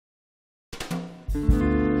Now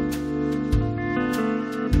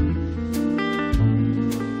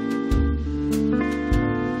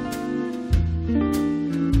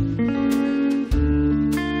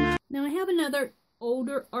I have another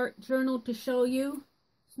older art journal to show you.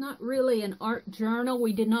 It's not really an art journal.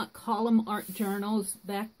 We did not call them art journals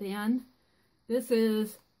back then. This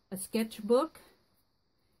is a sketchbook.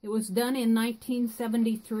 It was done in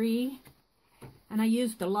 1973, and I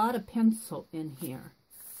used a lot of pencil in here.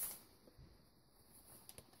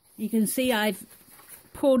 You can see I've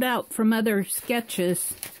pulled out from other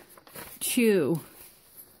sketches too.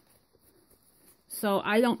 So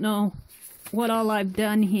I don't know what all I've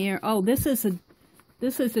done here. Oh, this is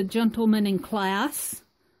a gentleman in class.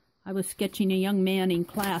 I was sketching a young man in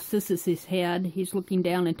class. This is his head. He's looking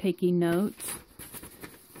down and taking notes.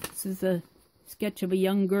 This is a sketch of a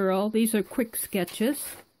young girl. These are quick sketches.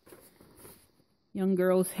 Young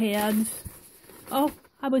girls' heads. Oh,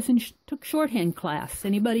 I took shorthand class.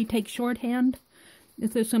 Anybody take shorthand?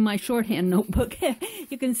 This is in my shorthand notebook.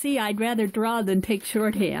 You can see I'd rather draw than take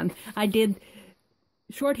shorthand. I did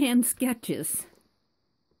shorthand sketches.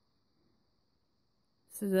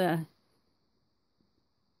 This is a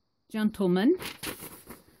gentleman,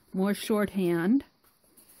 more shorthand.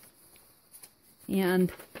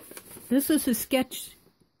 And this is a sketch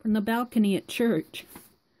from the balcony at church.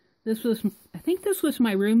 I think this was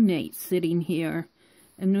my roommate sitting here.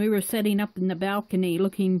 And we were sitting up in the balcony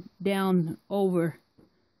looking down over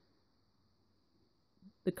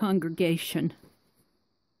the congregation.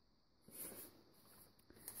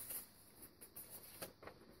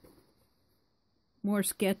 More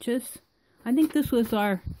sketches. I think this was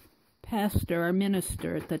our pastor, our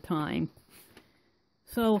minister at the time.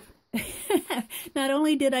 So, not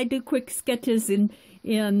only did I do quick sketches in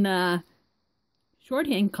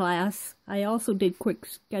shorthand class, I also did quick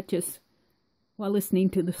sketches while listening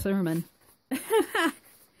to the sermon.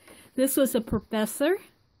 This was a professor.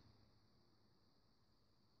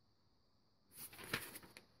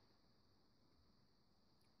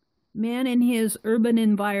 Man in his urban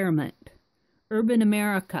environment. Urban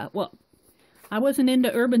America. Well, I wasn't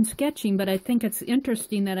into urban sketching, but I think it's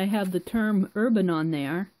interesting that I have the term urban on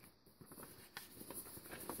there.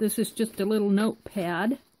 This is just a little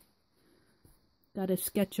notepad. Got a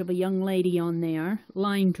sketch of a young lady on there.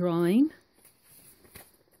 Line drawing.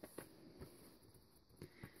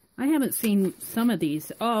 I haven't seen some of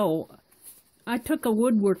these. Oh, I took a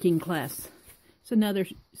woodworking class. It's another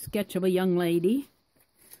sketch of a young lady.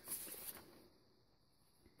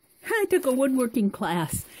 I took a woodworking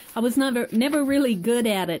class. I was never really good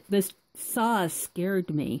at it. This saw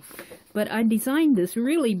scared me. But I designed this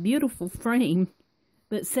really beautiful frame,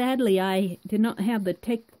 but sadly I did not have the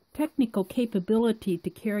technical capability to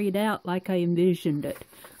carry it out like I envisioned it.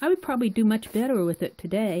 I would probably do much better with it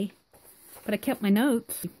today, but I kept my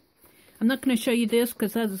notes. I'm not going to show you this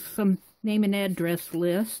because that's some name and address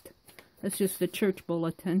list. That's just the church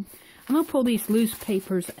bulletin. I'm going to pull these loose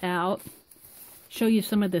papers out, show you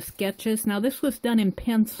some of the sketches. Now this was done in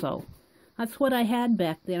pencil. That's what I had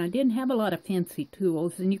back then. I didn't have a lot of fancy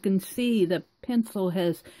tools, and you can see the pencil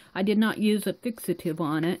I did not use a fixative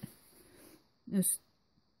on it. There's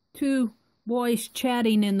two boys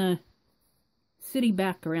chatting in the city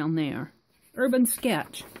background there. Urban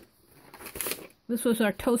sketch. This was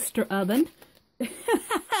our toaster oven.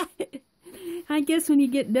 I guess when you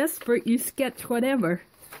get desperate, you sketch whatever.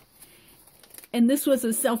 And this was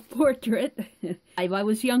a self-portrait. I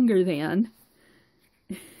was younger then.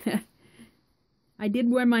 I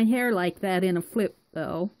did wear my hair like that in a flip,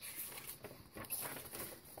 though.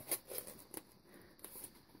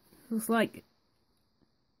 It was like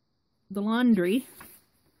the laundry.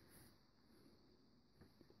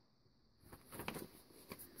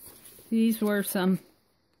 These were some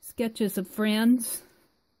sketches of friends.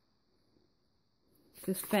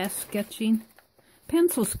 Just fast sketching.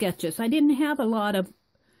 Pencil sketches. I didn't have a lot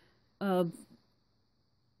of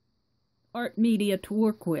art media to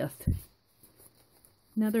work with.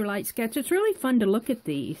 Another light sketch. It's really fun to look at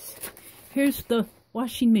these. Here's the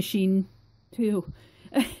washing machine, too.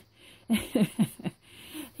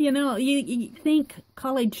 You know, you think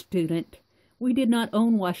college student. We did not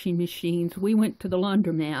own washing machines. We went to the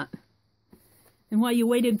laundromat. And while you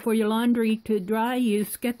waited for your laundry to dry, you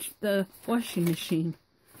sketched the washing machine.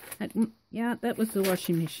 Yeah, that was the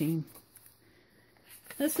washing machine.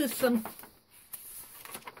 This is some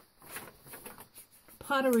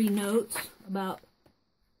pottery notes about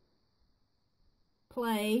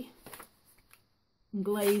clay and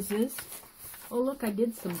glazes. Oh, look, I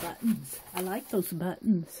did some buttons. I like those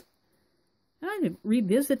buttons. I had to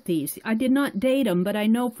revisit these. I did not date them, but I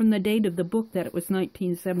know from the date of the book that it was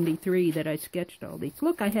 1973 that I sketched all these.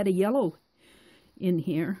 Look, I had a yellow in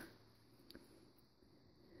here.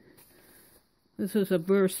 This is a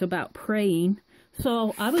verse about praying.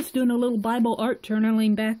 So I was doing a little Bible art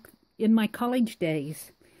journaling back in my college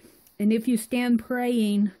days. And if you stand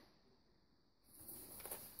praying,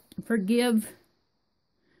 forgive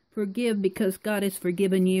because God has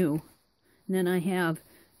forgiven you. And then I have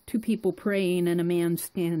 2 people praying and a man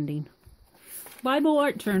standing. Bible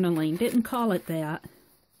art journaling. Didn't call it that.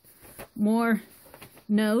 More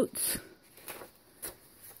notes.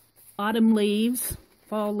 Autumn leaves.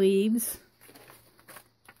 Fall leaves.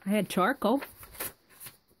 I had charcoal.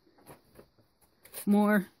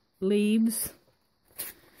 More leaves.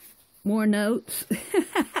 More notes.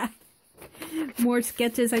 More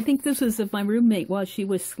sketches. I think this was of my roommate while she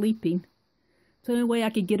was sleeping. So the only way I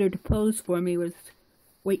could get her to pose for me was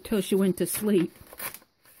wait till she went to sleep.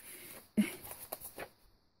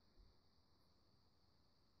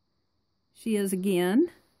 She is again.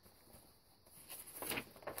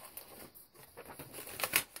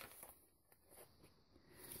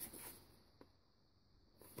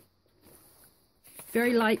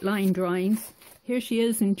 Very light line drawings. Here she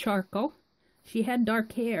is in charcoal. She had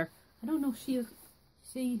dark hair. I don't know if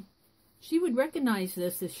she would recognize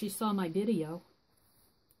this if she saw my video.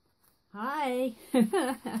 Hi.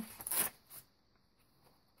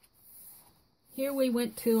 Here we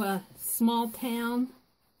went to a small town.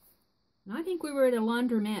 And I think we were at a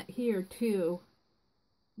laundromat here too.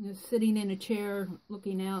 Just sitting in a chair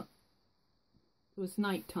looking out. It was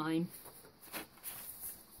nighttime.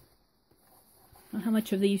 I don't know how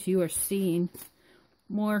much of these you are seeing.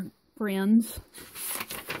 More friends.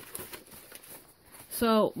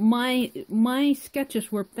 So my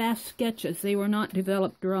sketches were fast sketches. They were not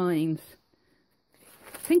developed drawings.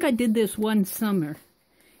 I think I did this one summer.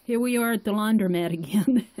 Here we are at the laundromat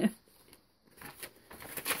again. I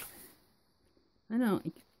don't know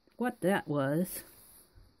what that was.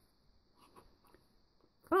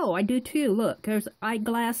 Oh, I do too. Look, there's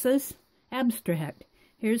eyeglasses. Abstract.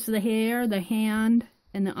 Here's the hair, the hand,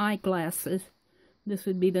 and the eyeglasses. This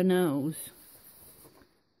would be the nose.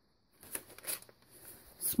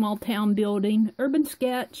 Small town building. Urban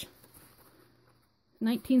sketch.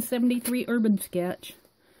 1973 urban sketch.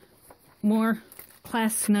 More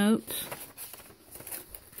class notes.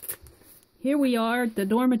 Here we are at the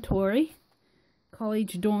dormitory.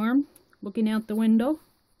 College dorm. Looking out the window.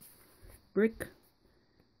 Brick.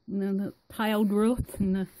 And then the tiled roof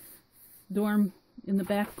and the dorm in the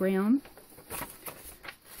background.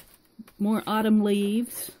 More autumn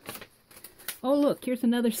leaves. Oh, look, here's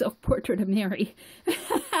another self-portrait of Mary.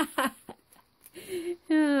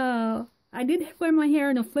 Oh, I did wear my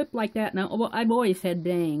hair in a flip like that. Now, well, I've always had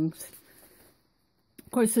bangs.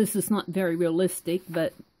 Of course, this is not very realistic,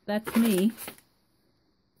 but that's me.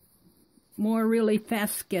 More really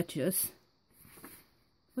fast sketches.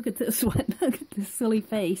 Look at this one. Look at this silly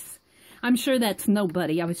face. I'm sure that's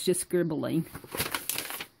nobody. I was just scribbling.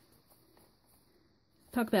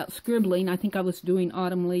 Talk about scribbling. I think I was doing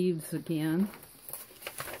autumn leaves again.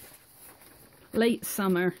 Late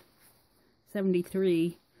summer,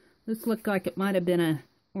 73. This looked like it might have been a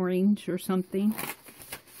orange or something.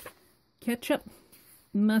 Ketchup,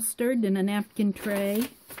 mustard in a napkin tray.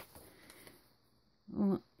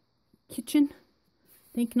 Kitchen.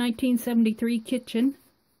 I think 1973 kitchen.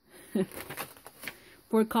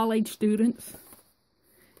 For college students.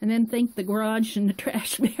 And then think the garage and the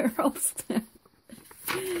trash barrels.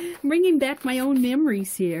 I'm bringing back my own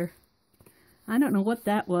memories here. I don't know what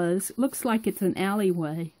that was. It looks like it's an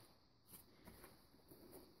alleyway.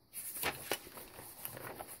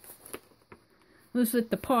 This is at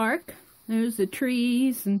the park. There's the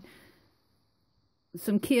trees and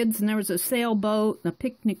some kids, and there was a sailboat and a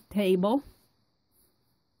picnic table.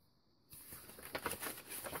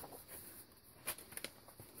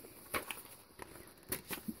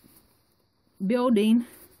 Building.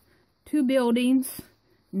 2 buildings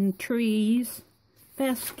and trees.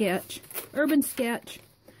 Fast sketch. Urban sketch.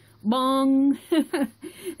 Bong.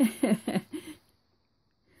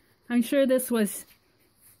 I'm sure this was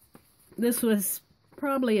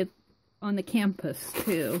probably on the campus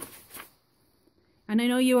too. And I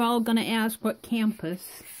know you're all going to ask what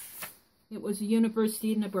campus. It was the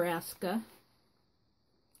University of Nebraska.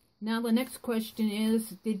 Now the next question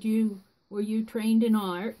is, were you trained in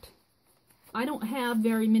art? I don't have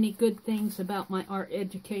very many good things about my art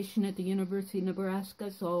education at the University of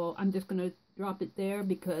Nebraska, so I'm just going to drop it there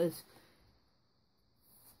because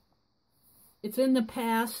it's in the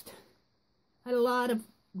past. I had a lot of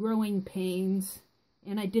growing pains,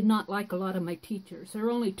 and I did not like a lot of my teachers. There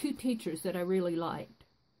were only 2 teachers that I really liked.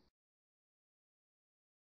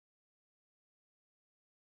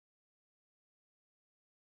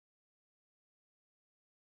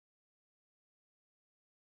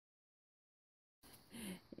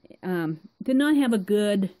 Did not have a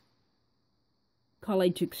good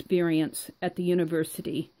college experience at the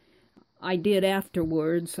university. I did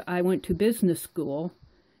afterwards. I went to business school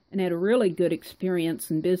and had a really good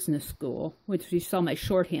experience in business school, which you saw my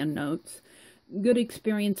shorthand notes. Good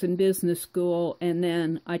experience in business school, and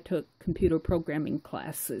then I took computer programming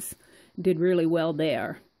classes. Did really well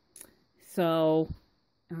there. So,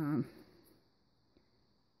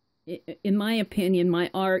 in my opinion, my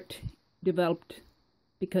art developed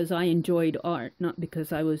because I enjoyed art, not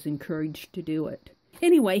because I was encouraged to do it.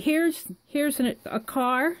 Anyway, here's a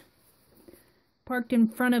car parked in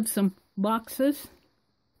front of some boxes,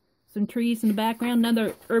 some trees in the background,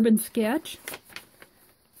 another urban sketch,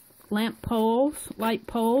 lamp poles, light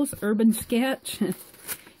poles, urban sketch.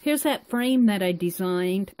 Here's that frame that I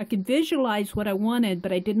designed. I could visualize what I wanted,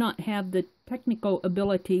 but I did not have the technical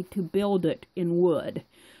ability to build it in wood.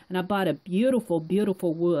 And I bought a beautiful,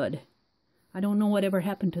 beautiful wood. I don't know whatever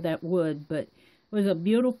happened to that wood, but it was a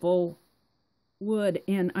beautiful wood,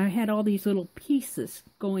 and I had all these little pieces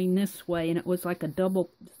going this way, and it was like a double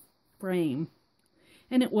frame.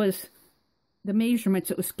 And it was the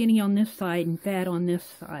measurements. It was skinny on this side and fat on this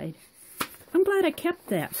side. I'm glad I kept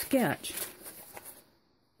that sketch.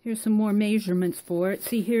 Here's some more measurements for it.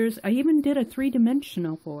 See, I even did a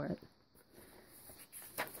 3-dimensional for it.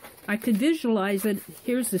 I could visualize it.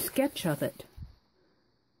 Here's the sketch of it.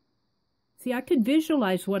 See, I could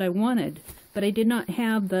visualize what I wanted, but I did not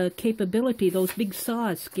have the capability. Those big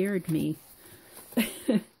saws scared me.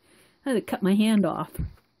 I had to cut my hand off.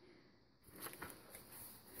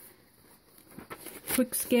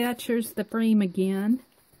 Quick sketch. Here's the frame again.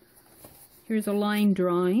 Here's a line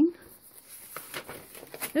drawing.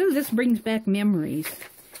 Oh, this brings back memories.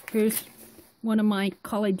 Here's one of my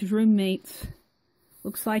college roommates.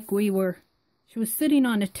 Looks like she was sitting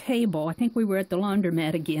on a table. I think we were at the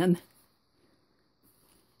laundromat again.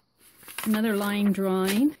 Another line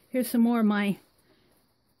drawing. Here's some more of my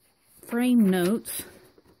frame notes.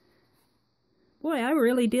 Boy, I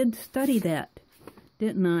really did study that,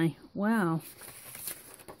 didn't I? Wow.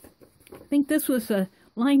 I think this was a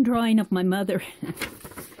line drawing of my mother.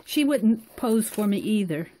 She wouldn't pose for me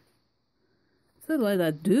either. It's a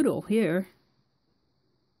little doodle here.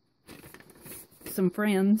 Some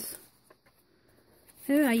friends.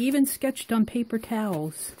 Yeah, I even sketched on paper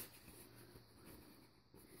towels.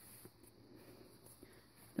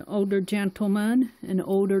 An older gentleman, an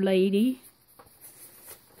older lady,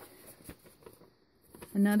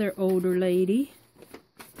 another older lady.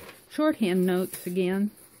 Shorthand notes again.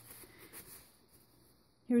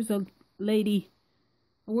 Here's a lady.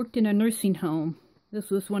 I worked in a nursing home. This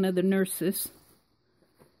was one of the nurses.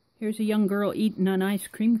 Here's a young girl eating an ice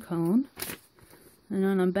cream cone. And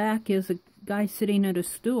on the back is a guy sitting at a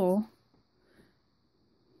stool.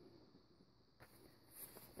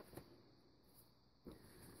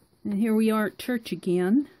 And here we are at church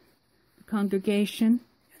again. The congregation.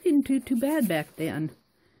 I didn't do too bad back then.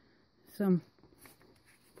 I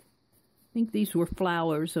think these were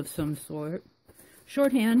flowers of some sort.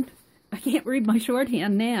 Shorthand. I can't read my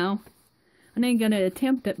shorthand now. I'm not going to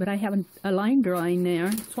attempt it, but I have a line drawing there.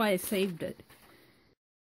 That's why I saved it.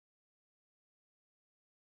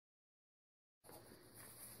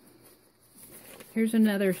 Here's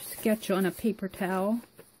another sketch on a paper towel.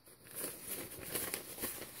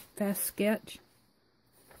 Fast sketch.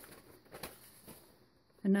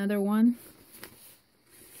 Another one.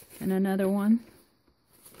 And another one.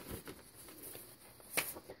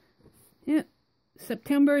 Yeah.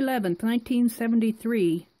 September 11th,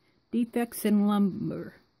 1973. Defects in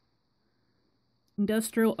lumber.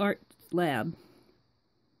 Industrial Arts Lab.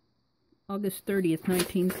 August 30th,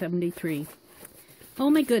 1973.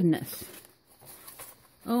 Oh my goodness.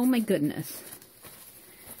 Oh my goodness.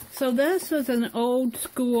 So this is an old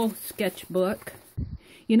school sketchbook.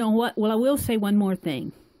 You know what? Well, I will say one more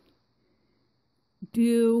thing.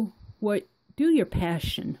 Do your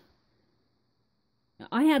passion.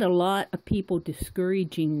 I had a lot of people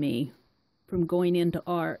discouraging me from going into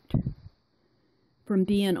art, from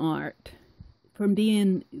being art,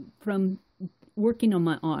 from working on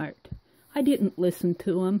my art. I didn't listen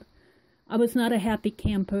to them. I was not a happy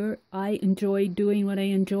camper. I enjoyed doing what I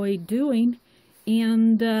enjoyed doing,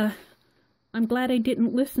 and I'm glad I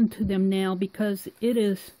didn't listen to them now, because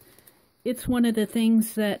it's one of the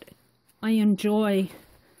things that I enjoy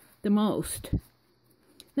the most.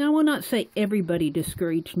 Now, I will not say everybody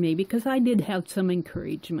discouraged me, because I did have some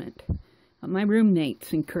encouragement. My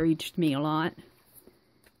roommates encouraged me a lot.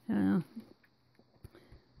 Don't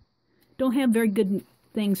have very good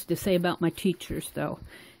things to say about my teachers, though.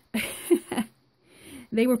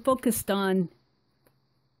 They were focused on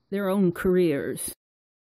their own careers.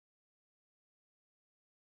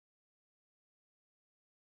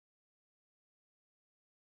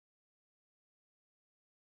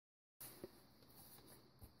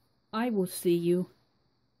 I will see you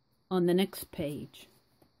on the next page.